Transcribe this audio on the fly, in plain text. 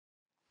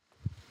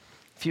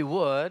If you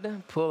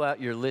would, pull out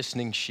your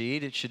listening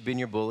sheet. It should be in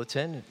your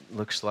bulletin. It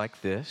looks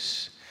like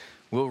this.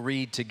 We'll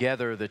read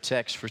together the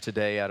text for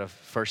today out of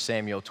 1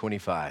 Samuel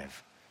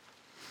 25.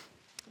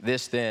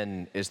 This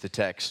then is the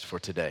text for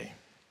today.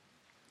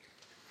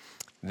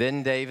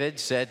 Then David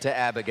said to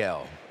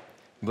Abigail,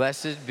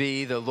 "Blessed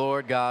be the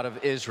Lord God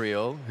of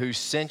Israel, who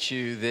sent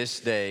you this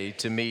day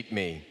to meet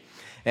me.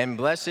 And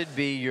blessed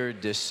be your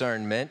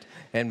discernment,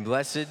 and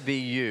blessed be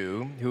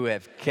you who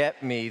have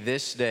kept me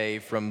this day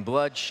from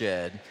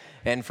bloodshed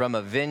and from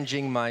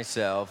avenging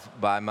myself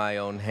by my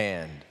own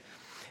hand.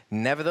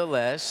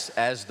 Nevertheless,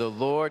 as the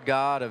Lord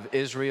God of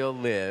Israel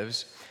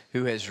lives,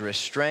 who has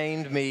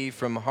restrained me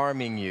from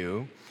harming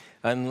you,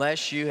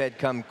 unless you had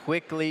come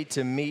quickly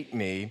to meet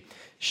me,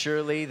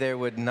 surely there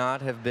would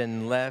not have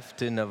been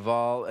left in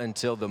Nabal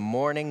until the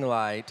morning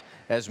light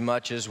as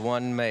much as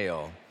one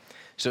male."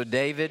 So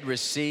David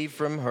received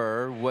from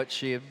her what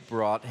she had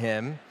brought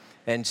him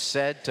and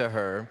said to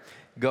her,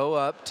 "Go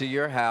up to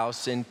your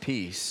house in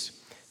peace.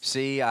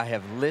 See, I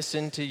have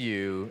listened to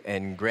you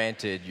and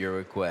granted your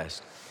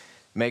request."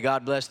 May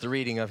God bless the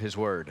reading of his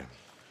word.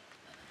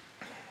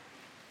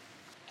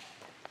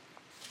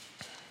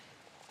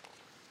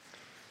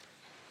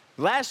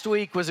 Last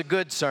week was a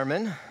good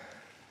sermon.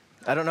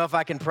 I don't know if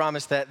I can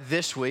promise that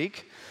this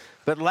week,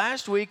 but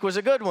last week was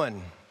a good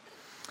one.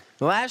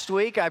 Last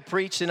week I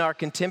preached in our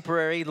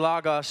contemporary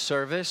Logos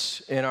service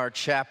in our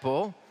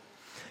chapel,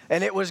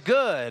 and it was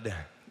good,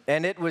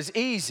 and it was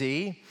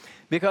easy,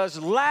 because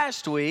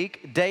last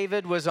week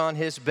David was on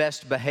his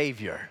best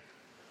behavior.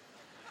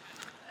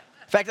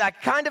 In fact, I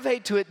kind of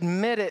hate to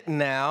admit it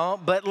now,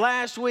 but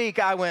last week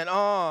I went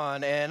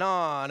on and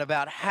on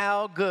about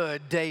how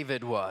good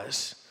David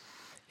was.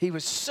 He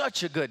was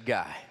such a good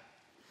guy.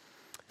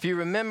 If you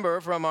remember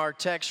from our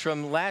text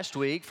from last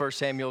week, 1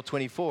 Samuel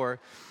 24,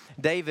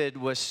 David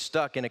was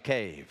stuck in a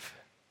cave.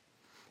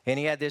 And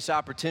he had this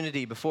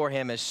opportunity before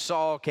him as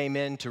Saul came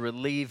in to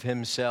relieve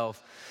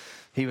himself.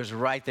 He was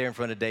right there in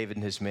front of David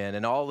and his men.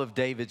 And all of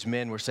David's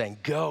men were saying,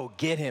 "Go,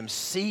 get him,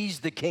 seize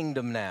the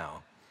kingdom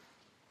now."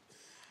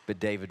 But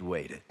David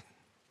waited.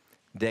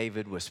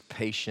 David was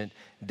patient.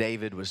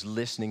 David was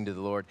listening to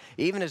the Lord.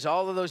 Even as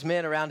all of those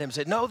men around him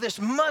said, "No, this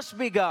must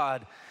be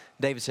God,"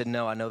 David said,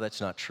 "No, I know that's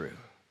not true."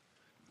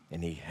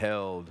 And he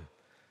held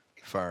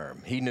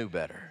firm. He knew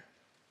better.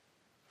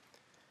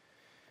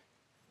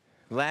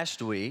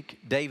 Last week,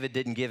 David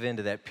didn't give in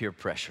to that peer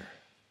pressure.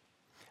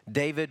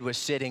 David was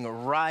sitting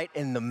right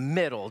in the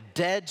middle,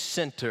 dead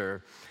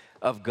center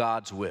of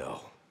God's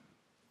will.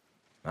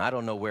 I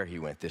don't know where he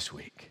went this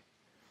week,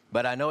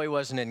 but I know he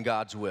wasn't in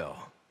God's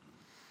will.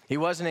 He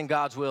wasn't in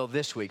God's will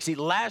this week. See,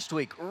 last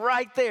week,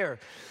 right there,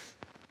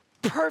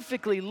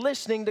 perfectly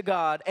listening to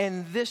God,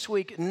 and this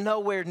week,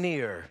 nowhere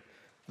near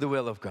the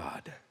will of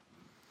God.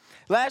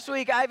 Last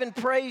week, I even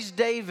praised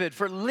David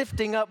for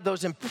lifting up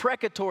those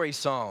imprecatory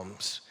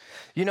psalms.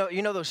 You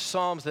know those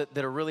psalms that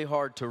are really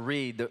hard to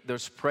read,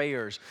 those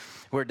prayers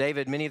where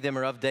David, many of them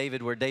are of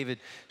David, where David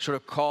sort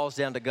of calls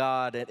down to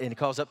God and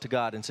calls up to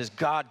God and says,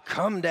 "God,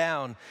 come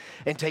down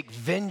and take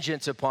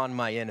vengeance upon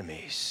my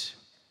enemies."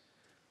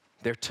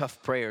 They're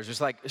tough prayers.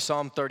 It's like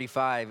Psalm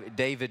 35,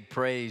 David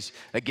prays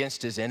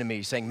against his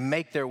enemies, saying,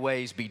 "Make their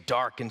ways be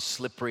dark and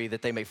slippery,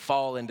 that they may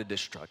fall into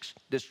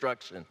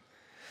destruction."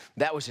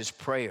 That was his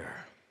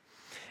prayer.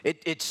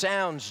 It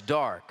sounds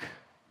dark,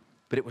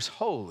 but it was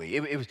holy.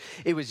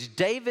 It was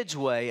David's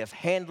way of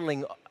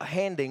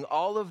handing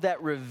all of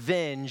that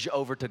revenge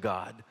over to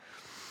God.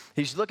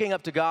 He's looking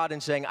up to God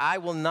and saying, "I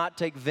will not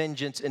take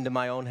vengeance into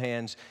my own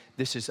hands.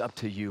 This is up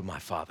to you, my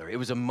Father." It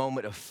was a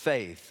moment of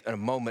faith and a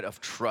moment of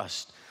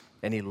trust,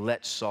 and he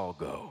let Saul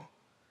go.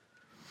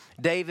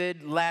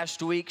 David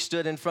last week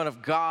stood in front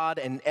of God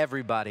and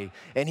everybody,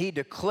 and he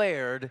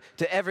declared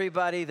to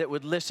everybody that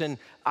would listen,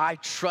 "I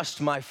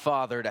trust my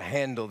Father to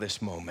handle this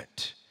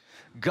moment.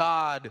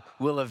 God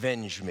will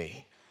avenge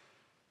me."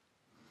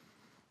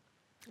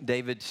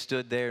 David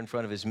stood there in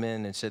front of his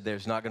men and said,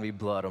 "There's not going to be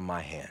blood on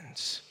my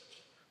hands.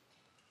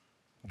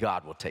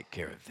 God will take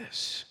care of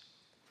this."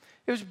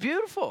 It was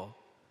beautiful.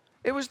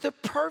 It was the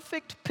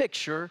perfect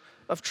picture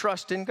of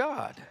trust in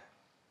God.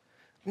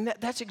 And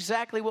that's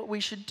exactly what we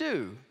should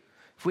do.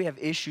 If we have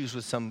issues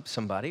with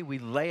somebody, we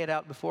lay it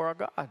out before our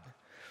God.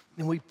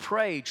 And we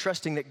pray,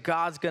 trusting that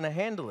God's going to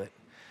handle it.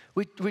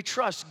 We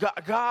trust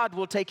God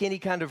will take any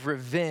kind of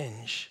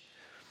revenge.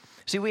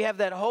 See, we have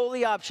that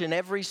holy option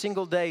every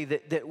single day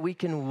that we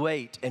can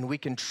wait and we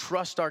can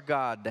trust our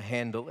God to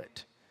handle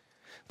it.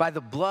 By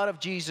the blood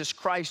of Jesus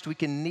Christ, we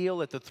can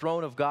kneel at the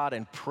throne of God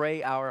and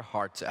pray our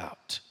hearts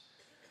out.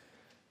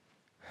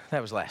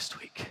 That was last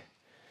week.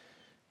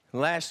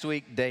 Last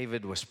week,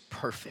 David was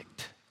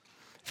perfect.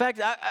 In fact,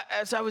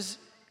 as I was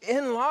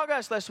in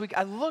Logos last week,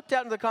 I looked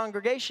out into the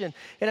congregation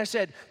and I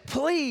said,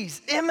 "Please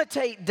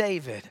imitate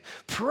David.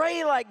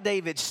 Pray like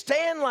David.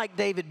 Stand like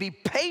David. Be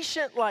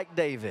patient like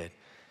David."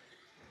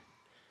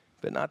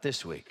 But not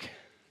this week.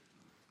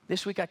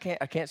 This week, I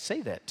can't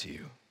say that to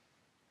you.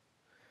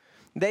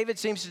 David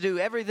seems to do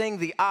everything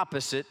the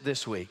opposite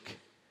this week.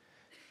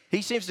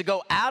 He seems to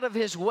go out of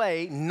his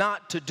way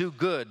not to do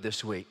good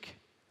this week.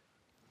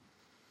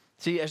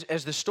 See,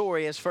 as the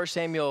story, as 1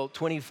 Samuel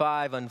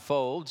 25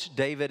 unfolds,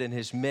 David and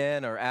his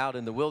men are out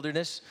in the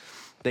wilderness.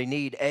 They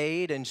need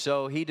aid, and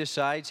so he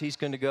decides he's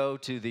going to go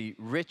to the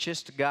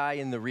richest guy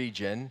in the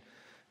region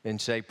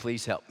and say,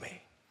 please help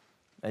me.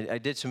 I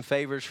did some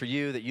favors for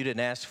you that you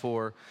didn't ask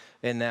for,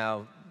 and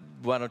now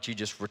why don't you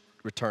just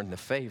return the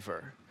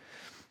favor?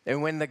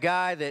 And when the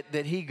guy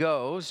that he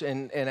goes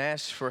and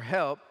asks for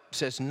help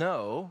says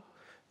no,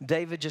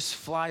 David just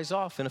flies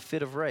off in a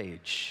fit of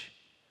rage.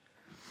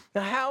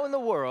 Now, how in the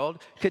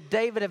world could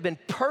David have been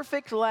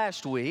perfect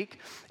last week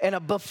and a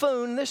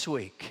buffoon this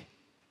week?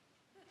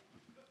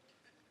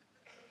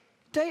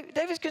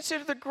 David's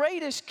considered the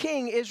greatest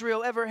king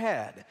Israel ever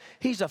had.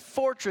 He's a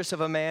fortress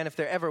of a man if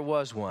there ever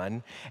was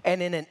one,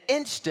 and in an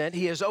instant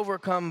he is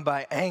overcome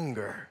by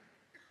anger.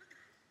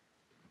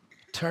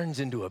 Turns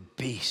into a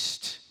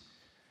beast,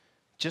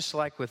 just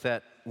like with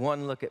that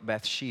one look at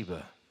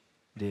Bathsheba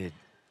did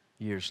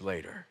years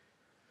later.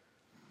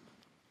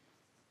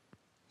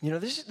 You know,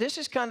 this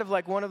is kind of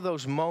like one of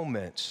those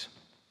moments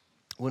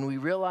when we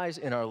realize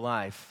in our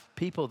life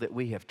people that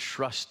we have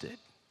trusted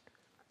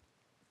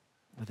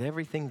with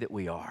everything that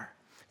we are,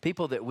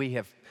 people that we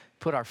have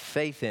put our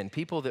faith in,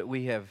 people that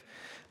we have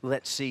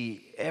let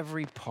see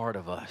every part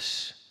of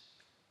us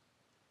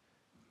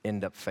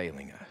end up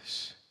failing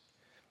us.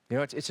 You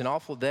know, it's an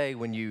awful day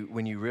when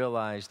you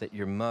realize that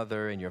your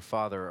mother and your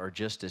father are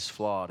just as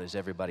flawed as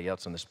everybody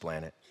else on this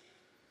planet.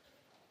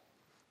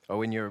 Or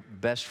when your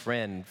best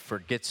friend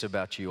forgets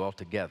about you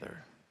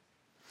altogether.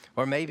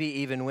 Or maybe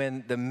even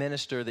when the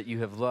minister that you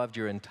have loved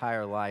your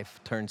entire life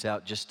turns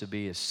out just to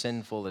be as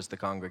sinful as the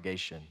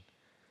congregation.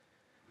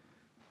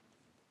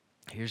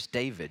 Here's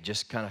David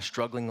just kind of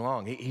struggling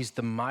along. He's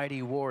the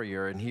mighty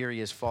warrior, and here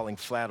he is falling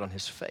flat on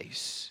his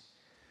face.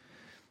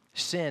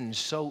 Sin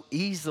so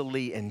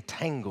easily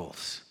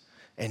entangles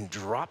and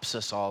drops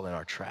us all in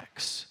our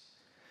tracks.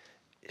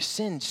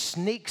 Sin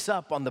sneaks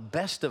up on the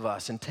best of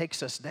us and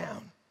takes us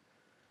down.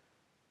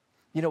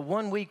 You know,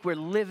 one week we're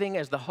living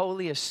as the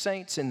holiest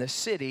saints in the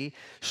city,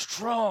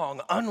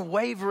 strong,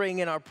 unwavering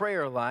in our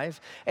prayer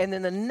life, and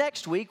then the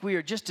next week we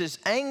are just as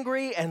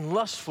angry and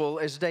lustful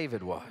as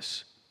David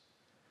was.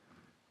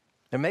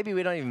 And maybe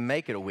we don't even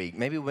make it a week.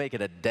 Maybe we make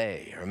it a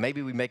day, or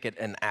maybe we make it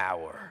an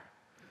hour.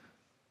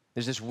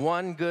 There's this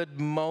one good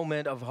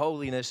moment of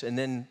holiness, and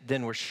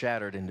then we're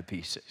shattered into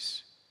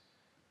pieces.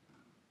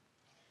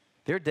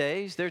 There are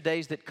days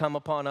that come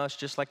upon us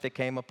just like they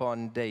came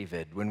upon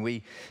David, when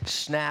we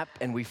snap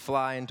and we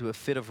fly into a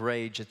fit of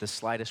rage at the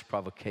slightest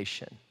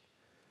provocation.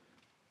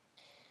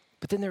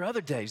 But then there are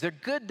other days, there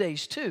are good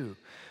days too,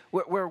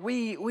 where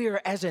we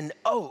are as an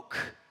oak,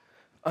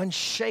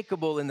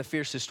 unshakable in the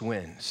fiercest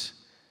winds.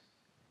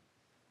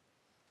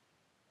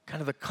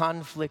 Kind of the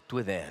conflict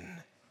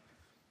within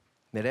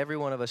that every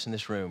one of us in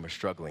this room are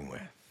struggling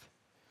with.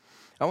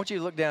 I want you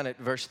to look down at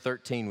verse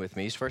 13 with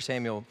me. It's 1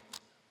 Samuel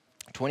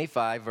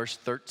 25, verse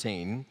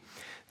 13.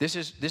 This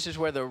is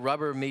where the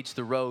rubber meets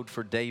the road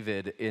for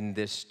David in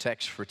this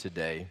text for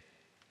today.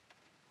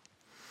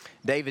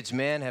 David's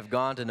men have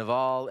gone to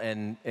Nabal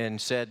and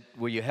said,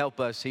 will you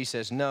help us? He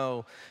says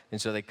no. And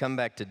so they come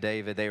back to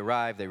David. They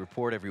arrive. They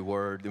report every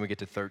word. Then we get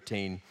to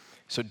 13.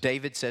 So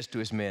David says to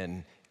his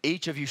men,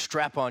 each of you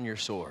strap on your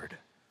sword.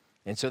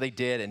 And so they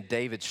did, and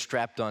David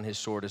strapped on his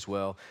sword as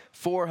well.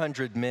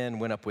 400 men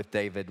went up with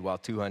David, while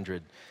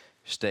 200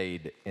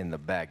 stayed in the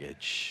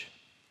baggage.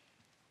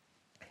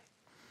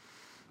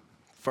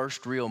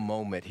 First real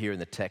moment here in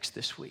the text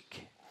this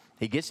week.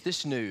 He gets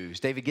this news.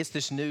 David gets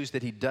this news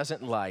that he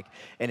doesn't like,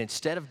 and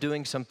instead of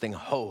doing something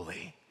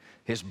holy,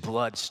 his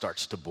blood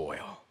starts to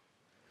boil,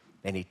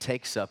 and he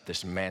takes up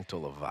this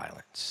mantle of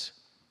violence.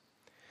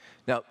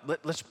 Now,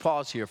 let's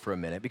pause here for a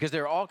minute, because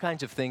there are all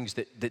kinds of things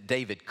that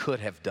David could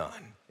have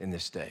done in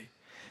this day.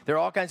 There are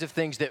all kinds of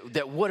things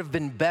that would have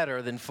been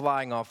better than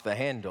flying off the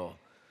handle.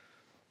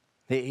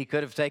 He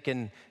could have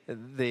taken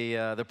the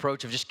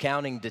approach of just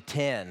counting to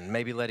 10,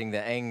 maybe letting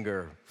the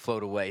anger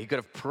float away. He could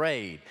have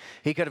prayed.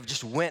 He could have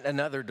just went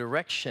another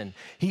direction.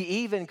 He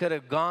even could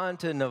have gone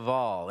to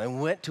Nabal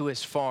and went to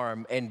his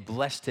farm and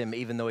blessed him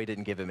even though he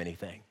didn't give him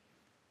anything.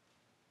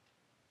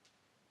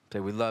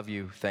 Say, we love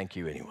you, thank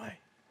you anyway.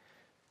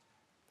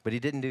 But he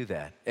didn't do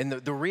that. And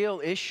the real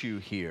issue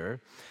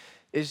here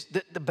is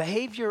that the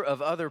behavior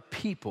of other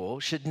people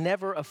should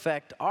never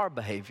affect our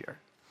behavior.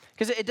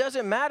 Because it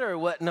doesn't matter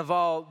what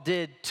Nabal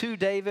did to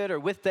David or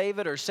with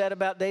David or said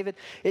about David.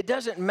 It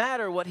doesn't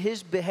matter what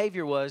his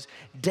behavior was.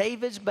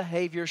 David's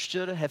behavior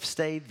should have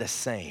stayed the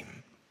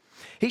same.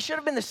 He should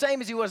have been the same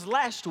as he was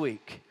last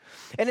week.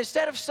 And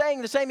instead of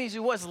staying the same as he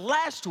was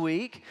last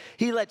week,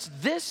 he lets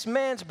this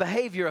man's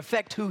behavior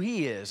affect who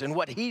he is and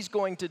what he's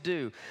going to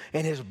do.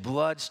 And his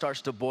blood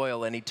starts to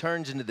boil, and he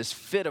turns into this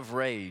fit of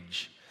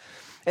rage.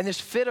 And this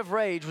fit of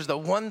rage was the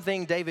one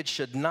thing David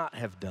should not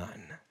have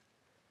done.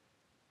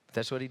 But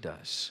that's what he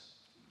does.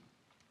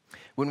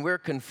 When we're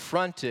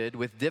confronted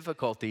with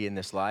difficulty in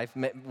this life,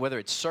 whether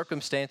it's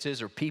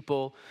circumstances or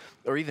people,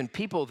 or even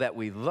people that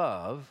we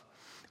love,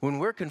 When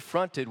we're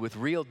confronted with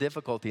real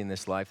difficulty in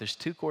this life, there's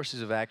two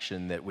courses of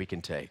action that we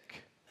can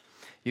take.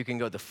 You can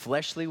go the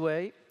fleshly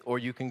way, or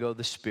you can go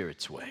the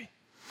Spirit's way.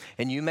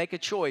 And you make a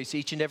choice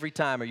each and every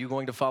time. Are you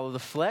going to follow the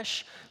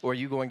flesh, or are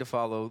you going to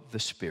follow the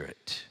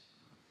Spirit?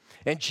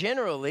 And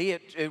generally,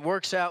 it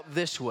works out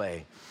this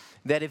way,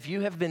 that if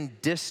you have been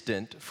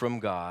distant from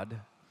God,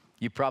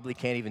 you probably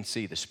can't even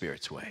see the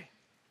Spirit's way.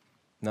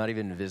 Not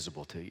even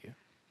visible to you.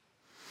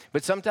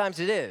 But sometimes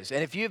it is.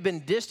 And if you've been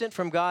distant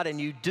from God and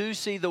you do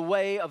see the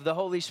way of the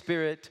Holy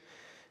Spirit,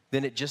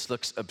 then it just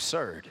looks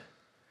absurd.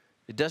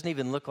 It doesn't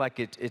even look like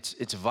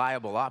it's a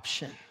viable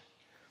option.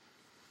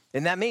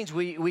 And that means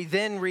we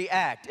then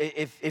react.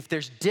 If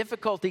there's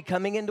difficulty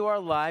coming into our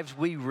lives,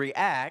 we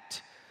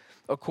react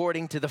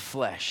according to the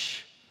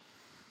flesh.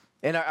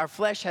 And our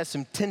flesh has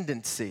some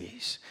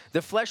tendencies.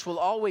 The flesh will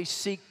always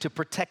seek to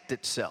protect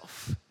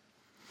itself.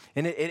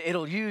 And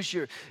it'll use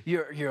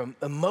your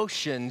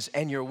emotions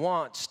and your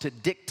wants to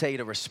dictate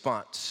a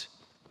response.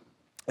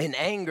 In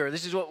anger,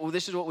 this is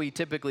what we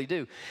typically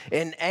do.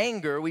 In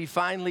anger, we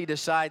finally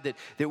decide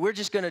that we're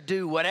just going to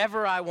do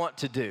whatever I want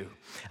to do.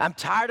 I'm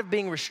tired of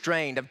being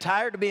restrained. I'm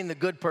tired of being the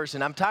good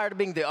person. I'm tired of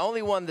being the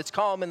only one that's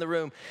calm in the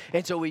room.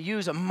 And so we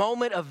use a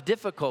moment of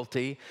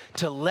difficulty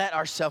to let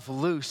ourselves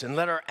loose and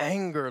let our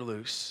anger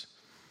loose.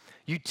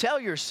 You tell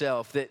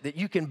yourself that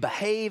you can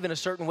behave in a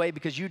certain way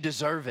because you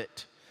deserve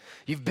it.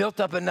 You've built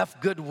up enough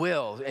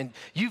goodwill and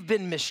you've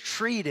been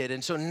mistreated.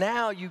 And so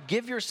now you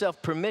give yourself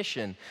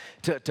permission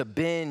to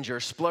binge or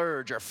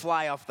splurge or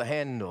fly off the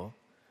handle.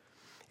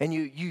 And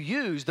you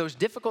use those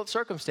difficult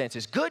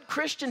circumstances. Good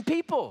Christian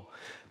people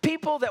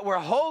that were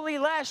holy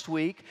last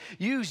week,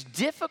 use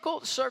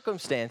difficult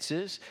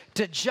circumstances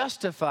to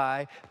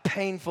justify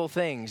painful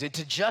things and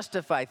to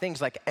justify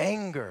things like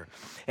anger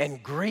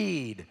and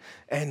greed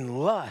and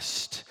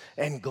lust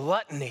and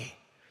gluttony.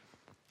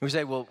 We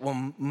say, well,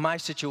 my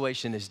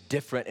situation is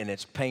different and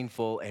it's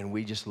painful, and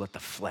we just let the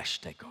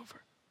flesh take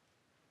over.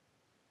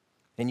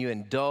 And you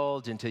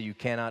indulge until you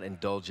cannot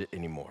indulge it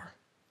anymore.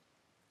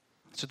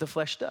 That's what the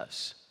flesh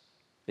does.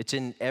 It's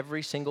in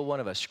every single one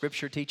of us.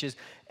 Scripture teaches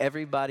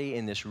everybody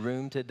in this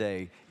room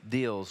today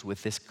deals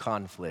with this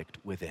conflict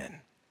within.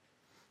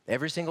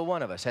 Every single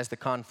one of us has the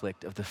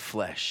conflict of the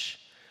flesh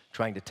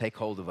trying to take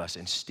hold of us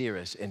and steer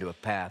us into a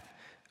path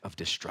of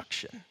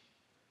destruction.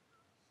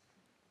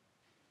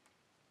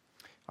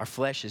 Our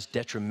flesh is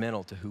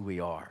detrimental to who we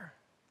are.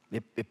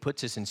 It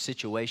puts us in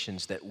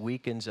situations that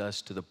weakens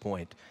us to the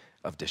point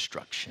of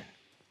destruction.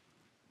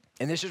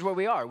 And this is where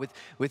we are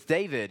with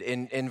David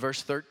in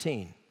verse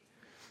 13.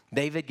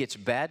 David gets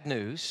bad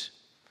news,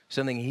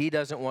 something he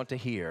doesn't want to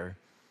hear,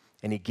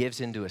 and he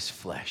gives into his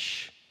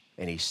flesh,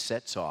 and he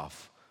sets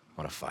off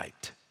on a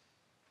fight.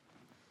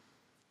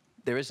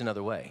 There is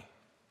another way.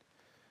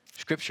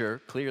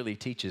 Scripture clearly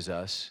teaches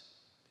us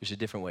there's a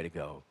different way to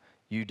go.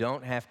 You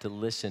don't have to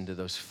listen to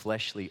those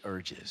fleshly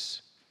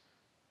urges.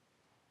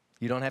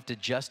 You don't have to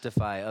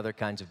justify other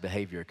kinds of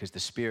behavior because the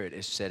Spirit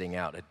is setting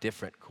out a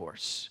different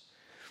course.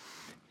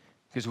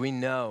 Because we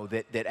know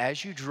that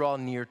as you draw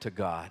near to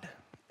God,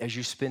 as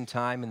you spend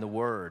time in the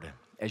Word,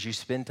 as you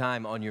spend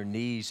time on your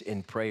knees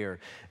in prayer,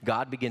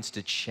 God begins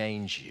to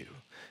change you,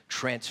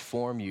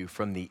 transform you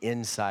from the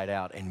inside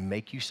out, and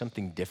make you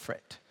something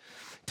different.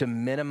 To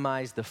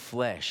minimize the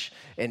flesh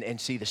and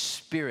see the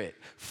Spirit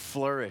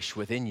flourish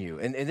within you.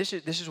 And this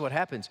is what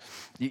happens.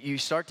 You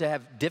start to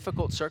have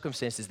difficult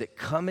circumstances that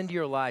come into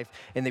your life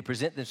and they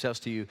present themselves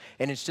to you.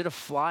 And instead of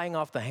flying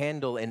off the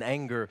handle in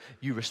anger,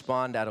 you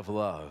respond out of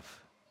love.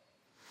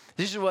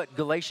 This is what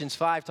Galatians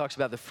 5 talks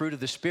about, the fruit of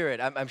the Spirit.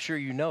 I'm sure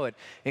you know it.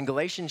 In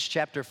Galatians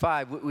chapter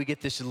 5, we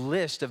get this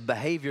list of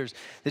behaviors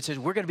that says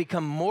we're going to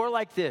become more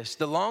like this.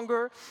 The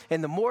longer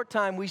and the more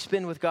time we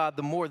spend with God,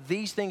 the more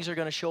these things are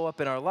going to show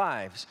up in our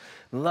lives.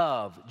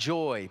 Love,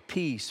 joy,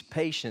 peace,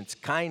 patience,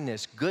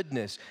 kindness,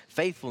 goodness,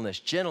 faithfulness,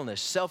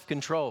 gentleness,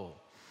 self-control.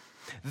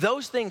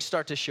 Those things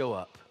start to show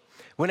up.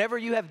 Whenever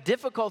you have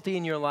difficulty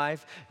in your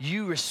life,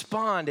 you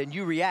respond and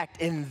you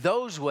react in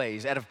those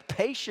ways out of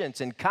patience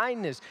and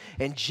kindness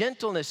and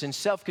gentleness and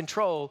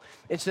self-control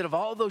instead of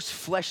all those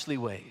fleshly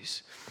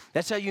ways.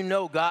 That's how you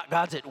know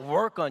God's at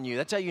work on you.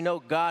 That's how you know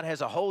God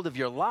has a hold of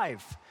your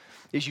life,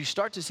 is you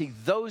start to see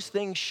those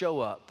things show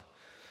up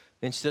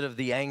instead of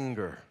the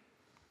anger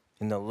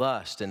and the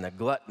lust and the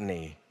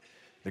gluttony,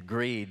 the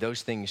greed.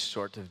 Those things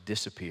sort of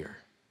disappear,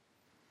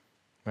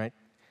 right?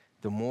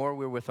 The more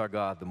we're with our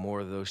God, the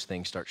more those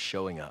things start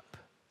showing up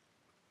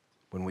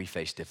when we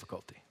face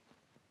difficulty.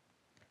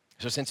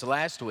 So since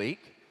last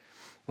week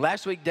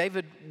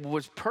David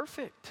was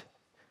perfect.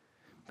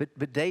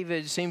 But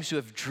David seems to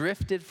have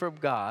drifted from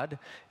God.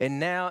 And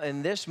now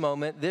in this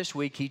moment, this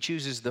week, he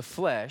chooses the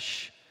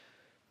flesh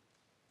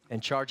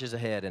and charges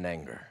ahead in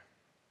anger.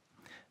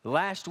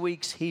 Last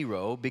week's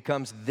hero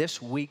becomes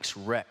this week's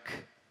wreck.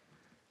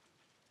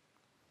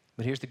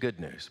 But here's the good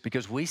news,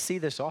 because we see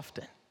this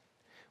often.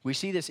 We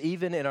see this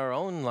even in our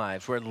own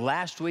lives, where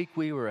last week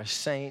we were a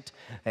saint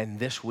and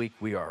this week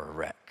we are a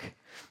wreck.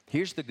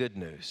 Here's the good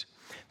news.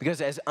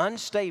 Because as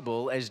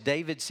unstable as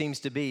David seems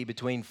to be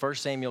between 1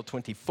 Samuel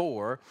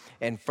 24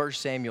 and 1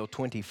 Samuel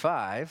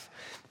 25,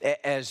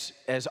 as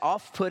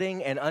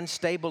off-putting and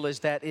unstable as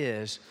that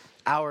is,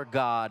 our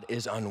God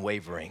is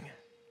unwavering.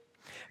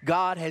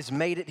 God has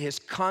made it his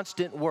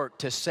constant work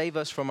to save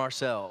us from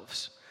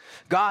ourselves.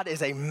 God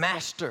is a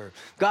master.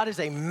 God is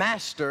a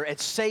master at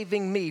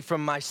saving me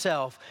from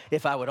myself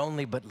if I would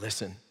only but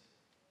listen.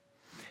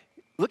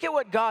 Look at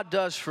what God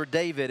does for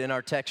David in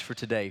our text for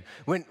today.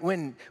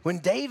 When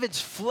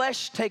David's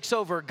flesh takes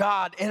over,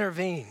 God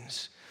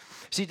intervenes.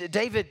 See,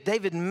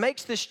 David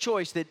makes this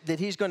choice that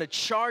he's going to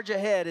charge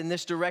ahead in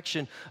this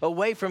direction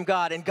away from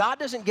God, and God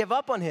doesn't give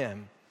up on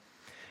him.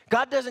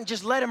 God doesn't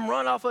just let him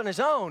run off on his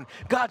own.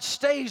 God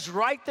stays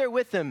right there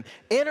with him,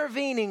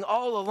 intervening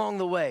all along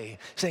the way,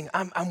 saying,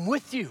 I'm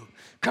with you.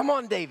 Come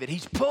on, David.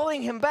 He's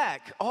pulling him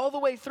back all the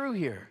way through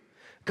here.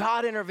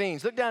 God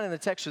intervenes. Look down in the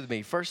text with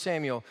me, 1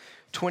 Samuel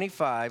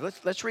 25.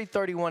 Let's read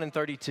 31 and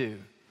 32.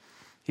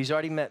 He's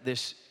already met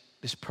this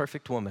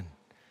perfect woman.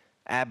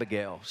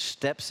 Abigail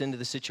steps into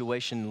the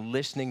situation,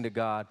 listening to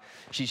God.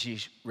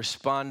 She's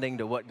responding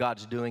to what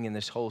God's doing in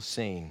this whole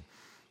scene.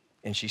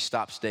 And she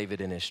stops David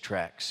in his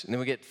tracks. And then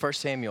we get 1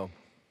 Samuel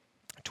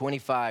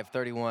 25,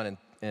 31,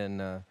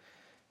 and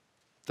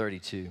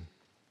 32.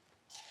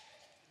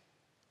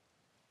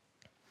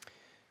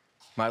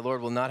 My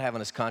Lord will not have on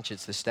his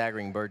conscience the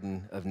staggering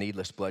burden of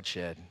needless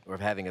bloodshed or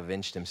of having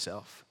avenged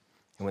himself.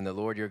 And when the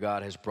Lord your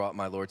God has brought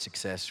my Lord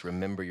success,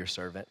 remember your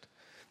servant.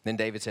 Then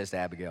David says to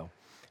Abigail,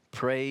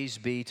 praise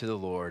be to the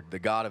Lord, the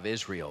God of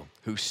Israel,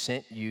 who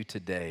sent you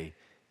today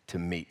to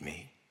meet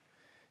me.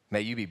 May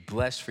you be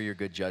blessed for your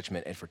good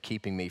judgment and for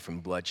keeping me from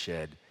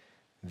bloodshed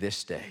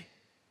this day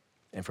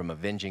and from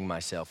avenging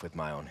myself with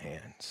my own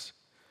hands.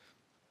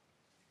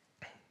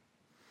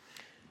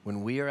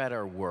 When we are at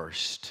our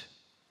worst,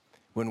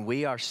 when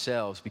we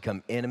ourselves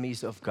become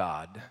enemies of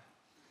God,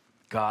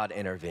 God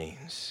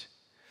intervenes.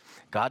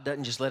 God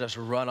doesn't just let us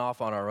run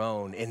off on our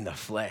own in the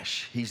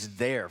flesh. He's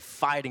there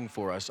fighting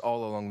for us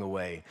all along the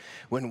way.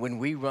 When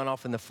we run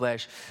off in the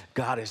flesh,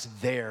 God is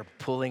there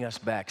pulling us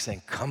back,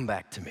 saying, come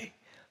back to me.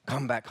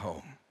 Come back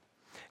home.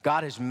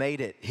 God has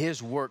made it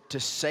his work to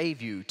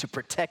save you, to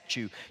protect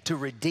you, to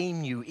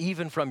redeem you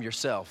even from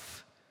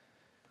yourself.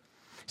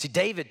 See,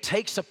 David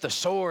takes up the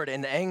sword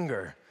in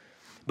anger,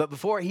 but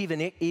before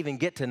he even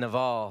get to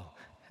Nabal,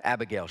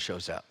 Abigail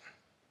shows up.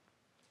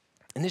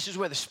 And this is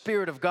where the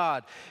Spirit of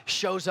God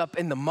shows up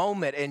in the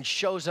moment and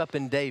shows up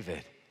in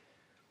David.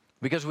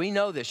 Because we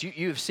know this.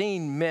 You've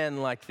seen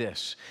men like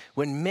this.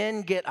 When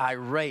men get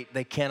irate,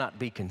 they cannot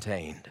be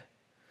contained.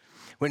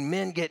 When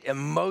men get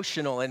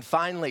emotional and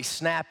finally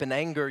snap in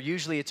anger,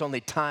 usually it's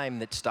only time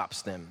that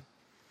stops them.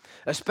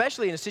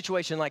 Especially in a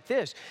situation like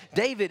this,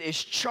 David is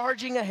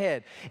charging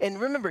ahead. And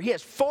remember, he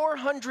has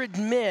 400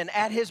 men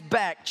at his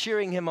back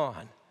cheering him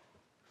on.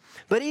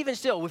 But even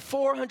still, with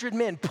 400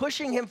 men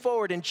pushing him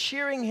forward and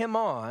cheering him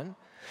on,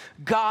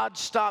 God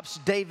stops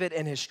David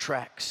in his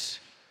tracks.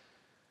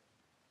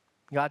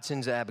 God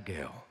sends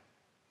Abigail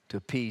to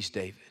appease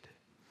David.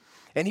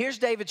 And here's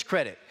David's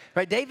credit,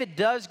 right? David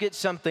does get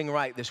something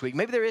right this week.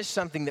 Maybe there is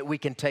something that we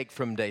can take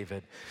from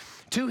David.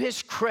 To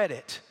his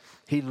credit,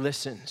 he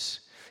listens.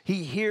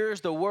 He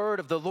hears the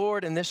word of the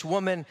Lord in this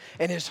woman,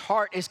 and his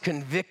heart is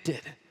convicted.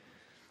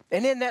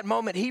 And in that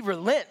moment, he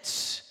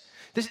relents.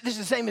 This is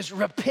the same as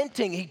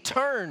repenting. He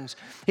turns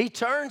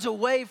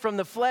away from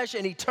the flesh,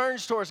 and he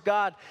turns towards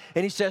God,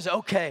 and he says,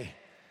 okay.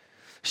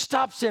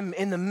 Stops him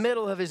in the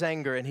middle of his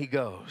anger, and he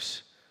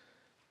goes.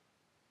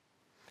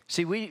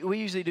 See, we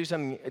usually do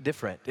something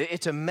different.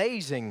 It's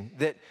amazing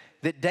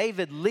that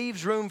David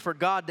leaves room for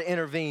God to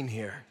intervene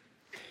here.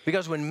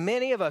 Because when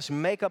many of us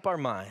make up our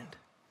mind,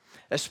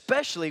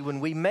 especially when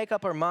we make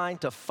up our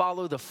mind to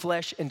follow the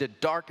flesh into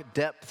dark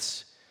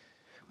depths,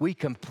 we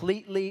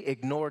completely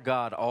ignore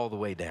God all the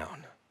way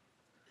down.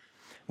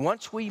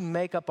 Once we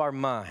make up our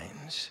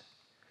minds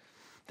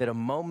that a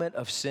moment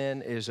of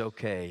sin is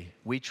okay,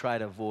 we try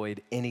to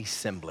avoid any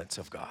semblance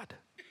of God.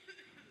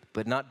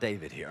 But not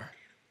David here.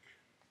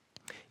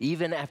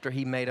 Even after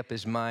he made up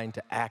his mind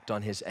to act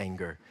on his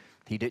anger,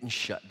 he didn't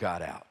shut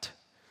God out.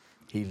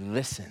 He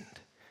listened,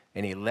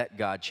 and he let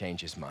God change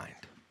his mind.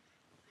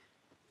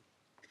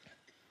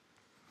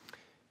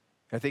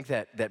 I think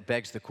that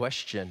begs the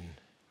question,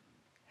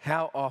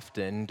 how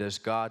often does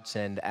God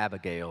send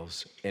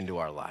Abigails into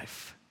our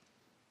life?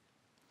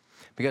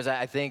 Because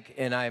I think,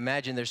 and I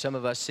imagine there's some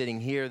of us sitting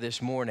here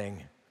this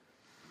morning,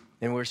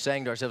 and we're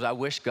saying to ourselves, I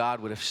wish God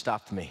would have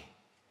stopped me.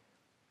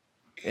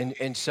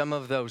 In some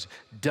of those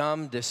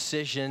dumb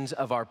decisions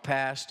of our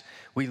past,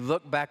 we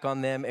look back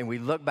on them and we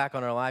look back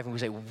on our life and we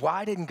say,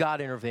 why didn't God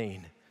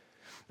intervene?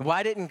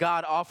 Why didn't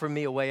God offer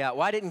me a way out?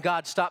 Why didn't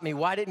God stop me?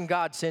 Why didn't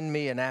God send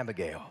me an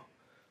Abigail?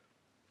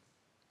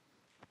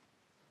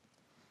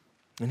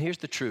 And here's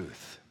the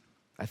truth.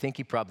 I think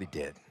he probably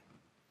did.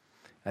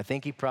 I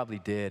think he probably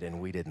did, and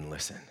we didn't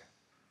listen.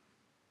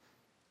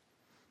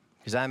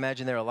 Because I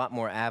imagine there are a lot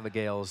more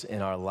Abigails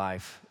in our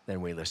life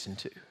than we listen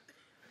to.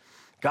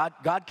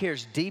 God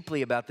cares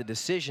deeply about the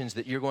decisions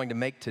that you're going to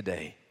make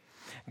today.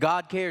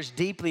 God cares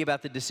deeply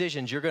about the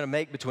decisions you're going to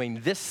make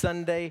between this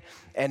Sunday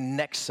and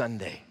next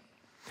Sunday.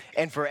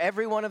 And for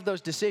every one of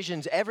those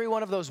decisions, every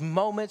one of those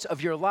moments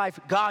of your life,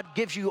 God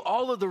gives you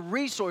all of the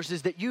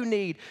resources that you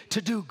need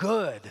to do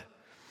good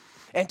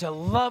and to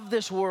love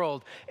this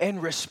world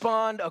and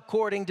respond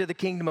according to the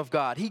kingdom of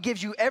God. He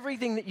gives you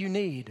everything that you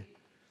need.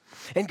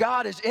 And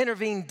God is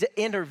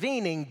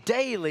intervening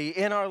daily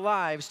in our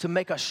lives to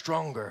make us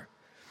stronger.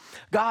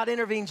 God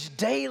intervenes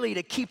daily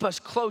to keep us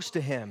close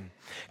to Him.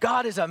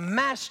 God is a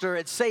master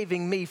at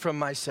saving me from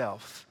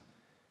myself.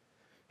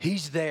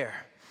 He's there.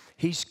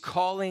 He's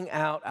calling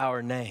out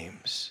our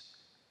names,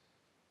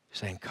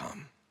 saying,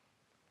 come.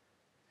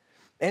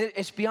 And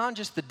it's beyond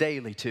just the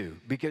daily, too,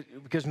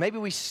 because maybe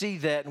we see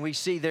that and we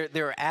see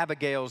there are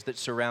Abigails that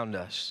surround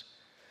us.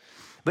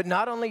 But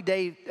not only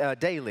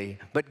daily,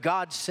 but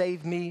God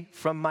saved me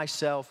from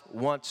myself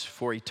once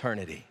for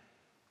eternity.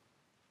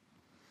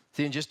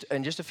 See, in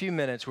just a few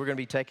minutes, we're going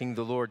to be taking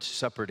the Lord's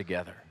Supper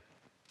together,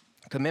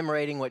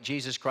 commemorating what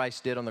Jesus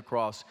Christ did on the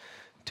cross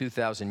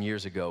 2,000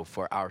 years ago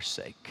for our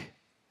sake.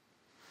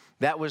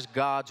 That was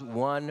God's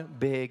one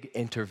big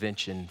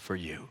intervention for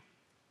you.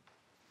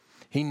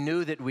 He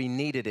knew that we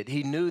needed it.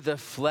 He knew the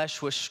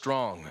flesh was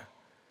strong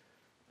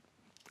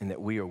and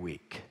that we are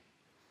weak.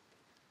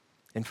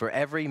 And for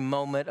every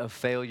moment of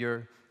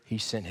failure, He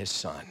sent His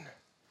Son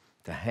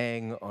to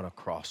hang on a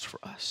cross for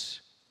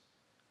us.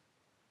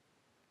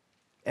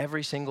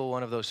 Every single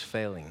one of those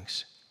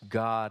failings,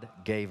 God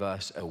gave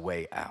us a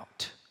way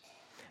out.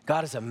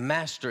 God is a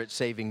master at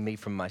saving me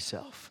from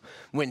myself.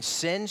 When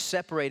sin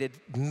separated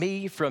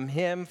me from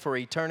Him for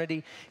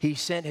eternity, He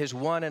sent His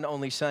one and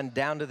only Son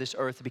down to this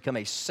earth to become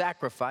a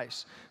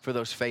sacrifice for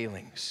those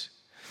failings.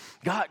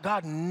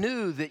 God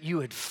knew that you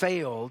had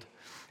failed,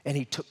 and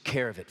He took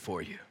care of it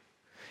for you.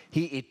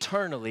 He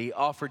eternally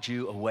offered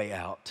you a way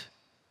out.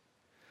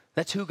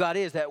 That's who God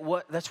is.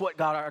 That's what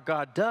our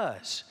God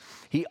does.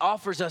 He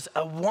offers us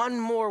one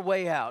more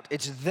way out.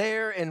 It's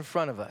there in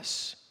front of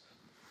us.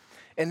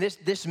 And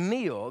this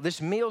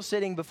meal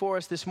sitting before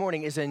us this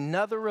morning is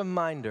another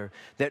reminder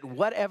that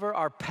whatever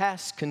our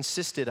past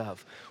consisted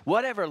of,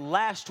 whatever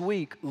last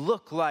week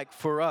looked like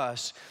for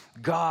us,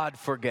 God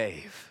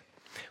forgave.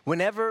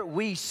 Whenever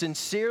we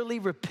sincerely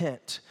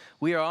repent,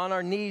 we are on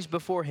our knees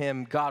before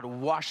Him, God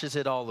washes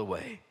it all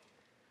away.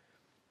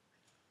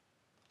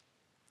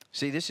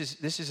 See, this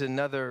is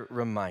another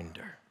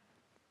reminder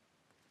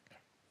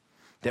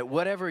that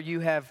whatever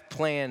you have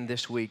planned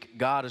this week,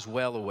 God is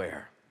well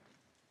aware.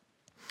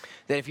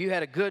 That if you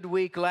had a good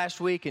week last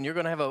week and you're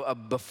going to have a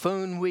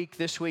buffoon week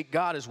this week,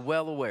 God is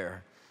well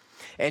aware.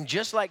 And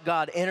just like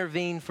God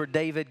intervened for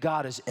David,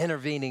 God is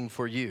intervening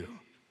for you.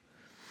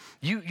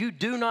 You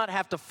do not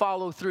have to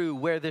follow through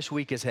where this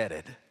week is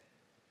headed.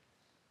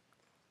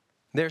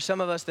 There are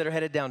some of us that are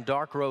headed down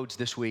dark roads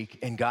this week,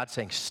 and God's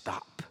saying,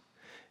 stop.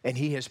 And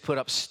He has put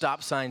up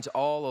stop signs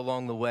all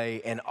along the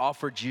way and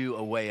offered you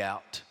a way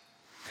out.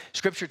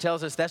 Scripture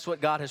tells us that's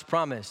what God has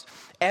promised.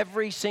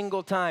 Every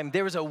single time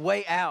there is a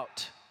way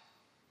out.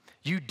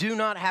 You do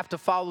not have to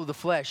follow the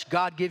flesh.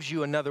 God gives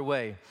you another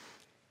way.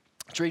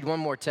 Let's read one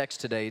more text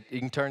today. You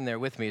can turn there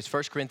with me. It's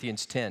 1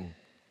 Corinthians 10.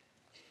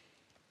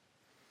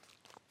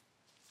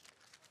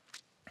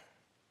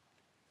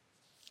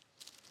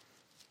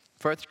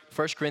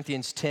 First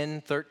Corinthians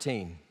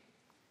 10:13.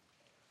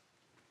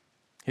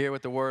 Hear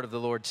what the word of the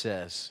Lord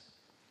says.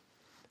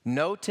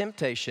 No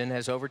temptation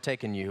has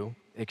overtaken you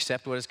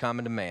except what is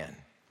common to man.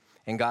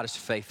 And God is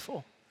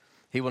faithful.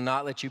 He will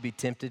not let you be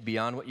tempted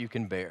beyond what you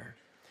can bear.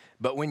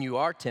 But when you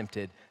are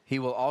tempted, He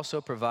will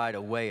also provide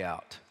a way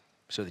out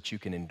so that you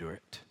can endure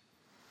it.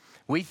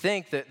 We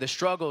think that the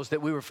struggles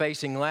that we were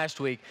facing last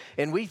week,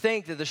 and we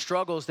think that the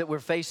struggles that we're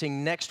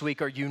facing next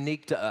week are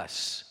unique to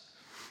us.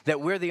 That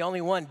we're the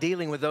only one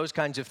dealing with those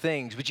kinds of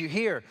things. But you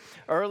hear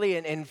early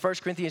in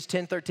 1 Corinthians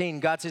 10:13,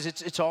 God says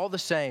it's all the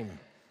same.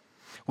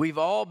 We've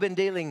all been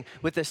dealing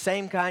with the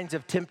same kinds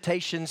of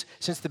temptations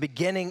since the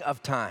beginning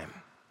of time.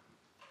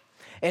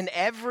 And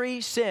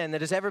every sin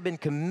that has ever been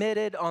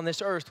committed on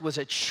this earth was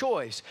a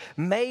choice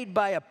made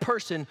by a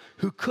person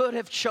who could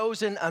have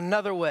chosen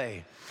another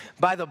way.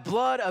 By the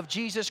blood of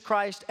Jesus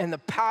Christ and the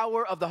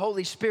power of the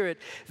Holy Spirit,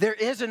 there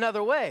is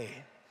another way.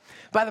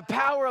 By the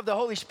power of the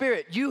Holy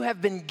Spirit, you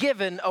have been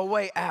given a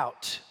way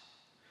out.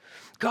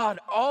 God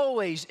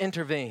always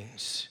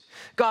intervenes.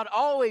 God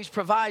always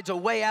provides a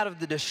way out of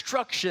the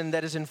destruction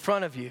that is in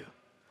front of you.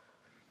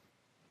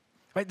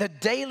 Right? The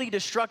daily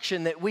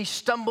destruction that we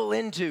stumble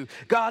into,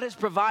 God has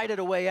provided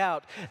a way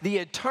out. The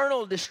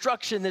eternal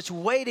destruction that's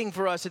waiting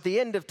for us at the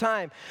end of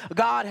time,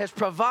 God has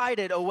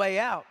provided a way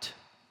out.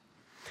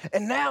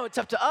 And now it's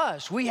up to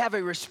us. We have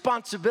a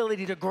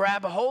responsibility to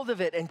grab a hold of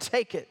it and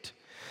take it,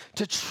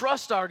 to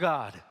trust our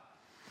God.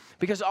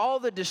 Because all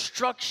the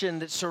destruction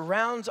that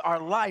surrounds our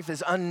life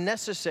is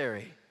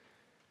unnecessary.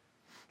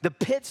 The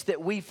pits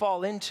that we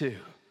fall into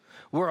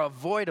were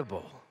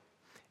avoidable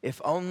if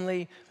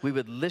only we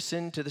would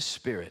listen to the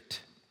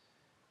Spirit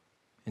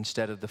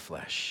instead of the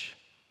flesh.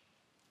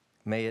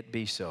 May it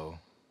be so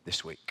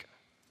this week.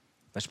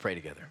 Let's pray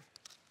together.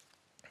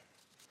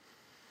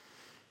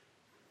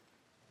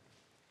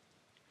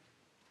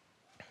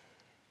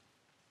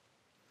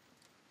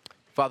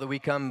 Father, we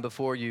come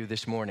before you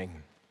this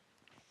morning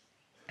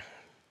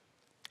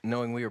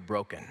knowing we are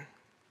broken.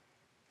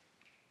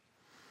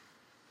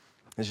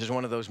 This is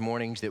one of those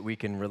mornings that we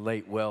can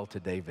relate well to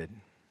David.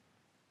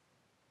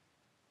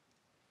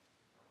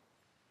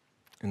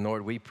 And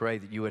Lord, we pray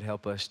that you would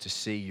help us to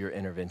see your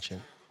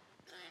intervention,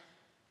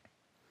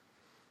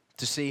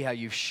 to see how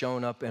you've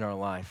shown up in our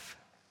life,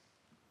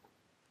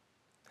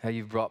 how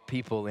you've brought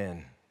people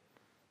in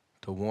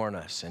to warn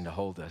us and to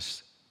hold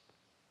us.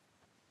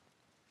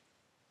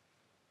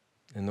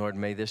 And Lord,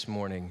 may this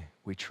morning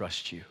we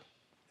trust you.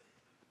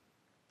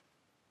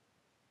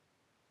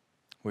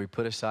 We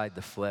put aside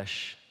the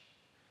flesh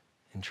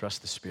and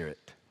trust the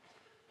Spirit.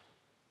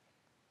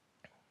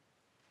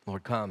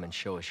 Lord, come and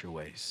show us your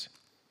ways.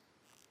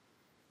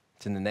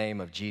 It's in the name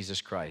of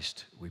Jesus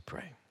Christ we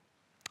pray.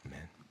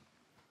 Amen.